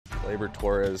Gleyber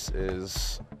Torres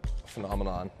is a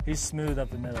phenomenon. He's smooth up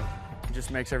the middle. He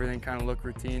just makes everything kind of look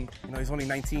routine. You know, he's only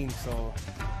 19, so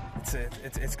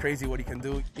it's crazy what he can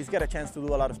do. He's got a chance to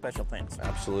do a lot of special things.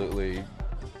 Absolutely,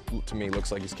 to me,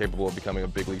 looks like he's capable of becoming a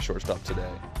big league shortstop today.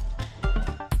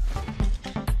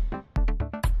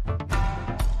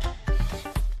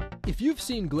 If you've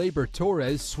seen Gleyber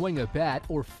Torres swing a bat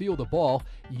or field a ball,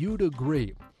 you'd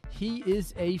agree. He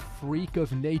is a freak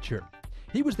of nature.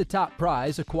 He was the top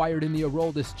prize acquired in the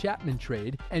Orioles Chapman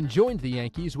trade and joined the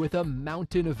Yankees with a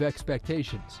mountain of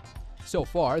expectations. So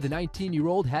far, the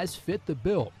 19-year-old has fit the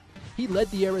bill. He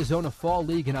led the Arizona Fall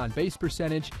League in on-base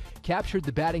percentage, captured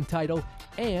the batting title,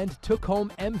 and took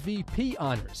home MVP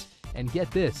honors. And get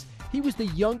this, he was the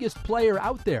youngest player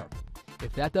out there.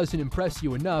 If that doesn't impress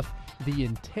you enough, the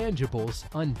intangibles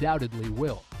undoubtedly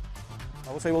will.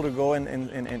 I was able to go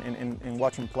and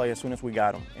watch him play as soon as we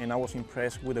got him, and I was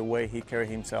impressed with the way he carried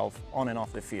himself on and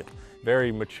off the field.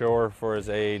 Very mature for his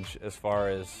age as far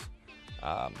as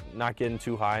not getting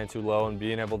too high and too low and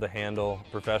being able to handle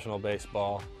professional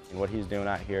baseball. And what he's doing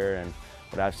out here and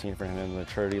what I've seen from him in the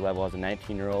maturity level as a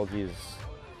 19-year-old, he's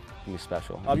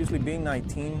special. Obviously being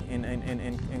 19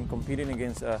 and competing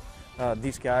against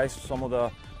these guys, some of the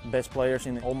best players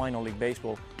in all minor league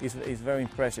baseball, is very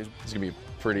impressive. He's going to be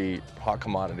a pretty hot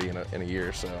commodity in a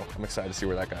year, so I'm excited to see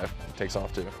where that guy takes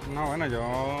off to. No, bueno,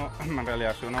 yo en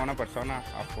realidad soy una buena persona,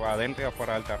 adentro y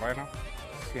afuera del terreno.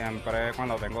 Siempre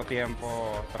cuando tengo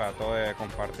tiempo trato de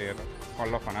compartir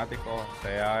con los fanáticos,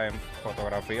 sea en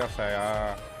fotografía o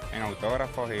sea en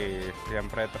autógrafos, y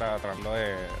siempre tratando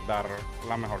de dar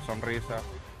la mejor sonrisa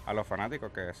a los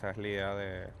fanáticos, que esa es la idea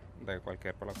de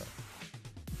cualquier pelotero.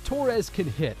 Torres can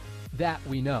hit, that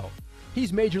we know.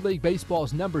 He's Major League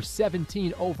Baseball's number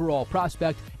 17 overall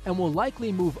prospect and will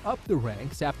likely move up the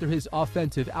ranks after his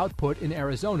offensive output in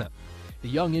Arizona. The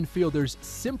young infielder's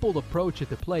simple approach at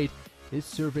the plate is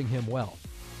serving him well.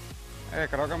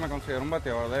 Creo que me considero un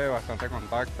bateador de bastante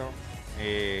contacto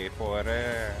y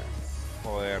poder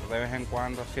de vez en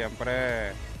cuando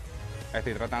siempre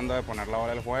estoy tratando de poner la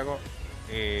bola al juego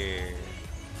y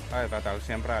tratar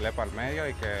siempre de darle para el medio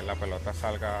y que la pelota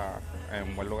salga en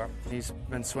un buen lugar. He's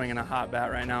been swinging a hot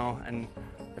bat right now, and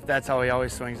if that's how he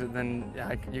always swings it, then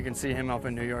yeah, you can see him up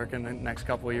in New York in the next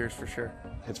couple of years for sure.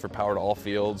 Hits for power to all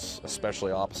fields,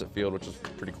 especially opposite field, which is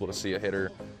pretty cool to see a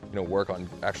hitter, work on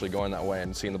actually going that way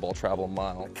and seeing the ball travel a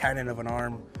mile. Cannon of an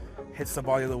arm, hits the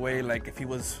ball the other way like if he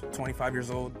was 25 years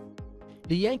old.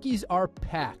 The Yankees are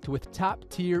packed with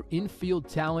top-tier infield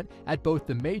talent at both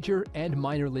the major and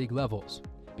minor league levels.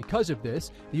 Because of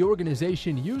this, the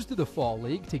organization used the Fall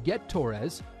League to get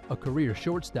Torres, a career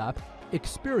shortstop,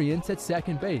 experience at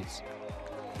second base.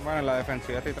 Bueno, en la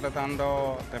defensiva estoy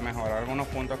tratando de mejorar algunos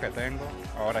puntos que tengo.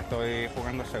 Ahora estoy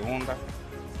jugando segunda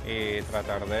y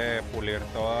tratar de pulir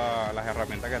todas las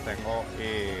herramientas que tengo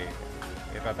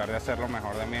y tratar de hacer lo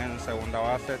mejor de mí en segunda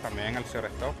base, también en el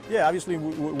shortstop. Yeah, obviously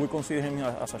we consider him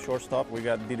as a shortstop. We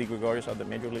got Didi Gregorius at the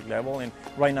major league level, and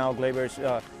right now Gleyber's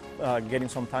getting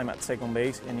some time at second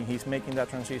base, and he's making that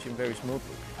transition very smooth.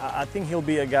 I think he'll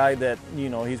be a guy that, he's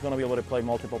going to be able to play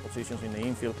multiple positions in the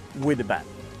infield with the bat.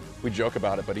 We joke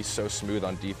about it, but he's so smooth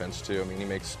on defense too. I mean, he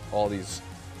makes all these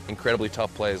incredibly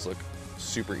tough plays look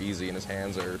super easy, and his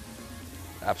hands are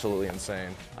absolutely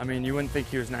insane. I mean, you wouldn't think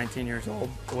he was 19 years old,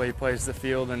 the way he plays the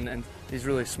field, and he's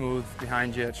really smooth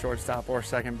behind you at shortstop or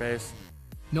second base.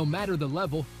 No matter the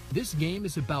level, this game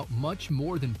is about much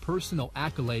more than personal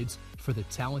accolades for the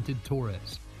talented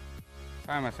Torres.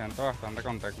 Me siento bastante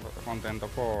contento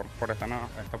por esta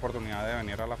oportunidad de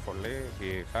venir a la Fall League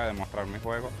y demostrar mi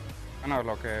juego. Bueno,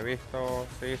 lo que he visto,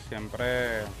 sí,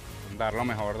 siempre dar lo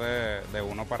mejor de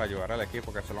uno para ayudar al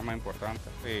equipo, que eso es lo más importante.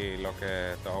 Y lo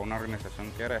que toda una organización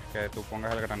quiere es que tú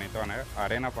pongas el granito de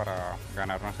arena para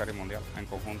ganar una serie mundial en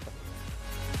conjunto.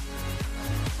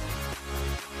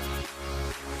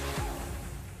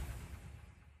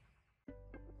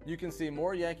 You can see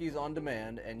more Yankees on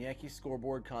demand and Yankees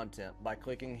scoreboard content by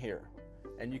clicking here.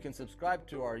 And you can subscribe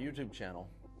to our YouTube channel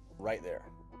right there.